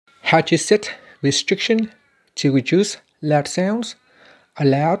how to set restriction to reduce loud sounds,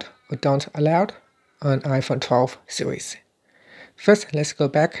 allowed or don't allowed on iPhone 12 series. First, let's go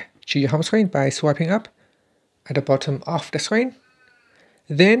back to your home screen by swiping up at the bottom of the screen.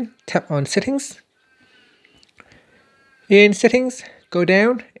 Then tap on Settings. In Settings, go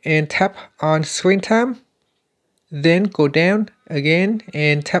down and tap on Screen Time. Then go down again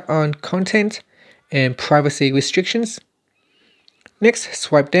and tap on Content and Privacy Restrictions. Next,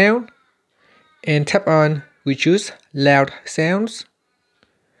 swipe down and tap on Reduce Loud Sounds.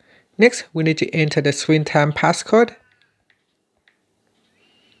 Next, we need to enter the screen time passcode.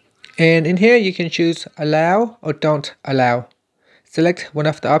 And in here, you can choose Allow or Don't Allow. Select one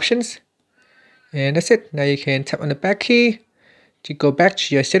of the options. And that's it. Now you can tap on the back key to go back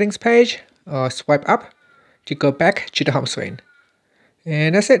to your settings page, or swipe up to go back to the home screen.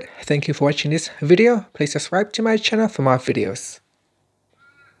 And that's it. Thank you for watching this video. Please subscribe to my channel for more videos.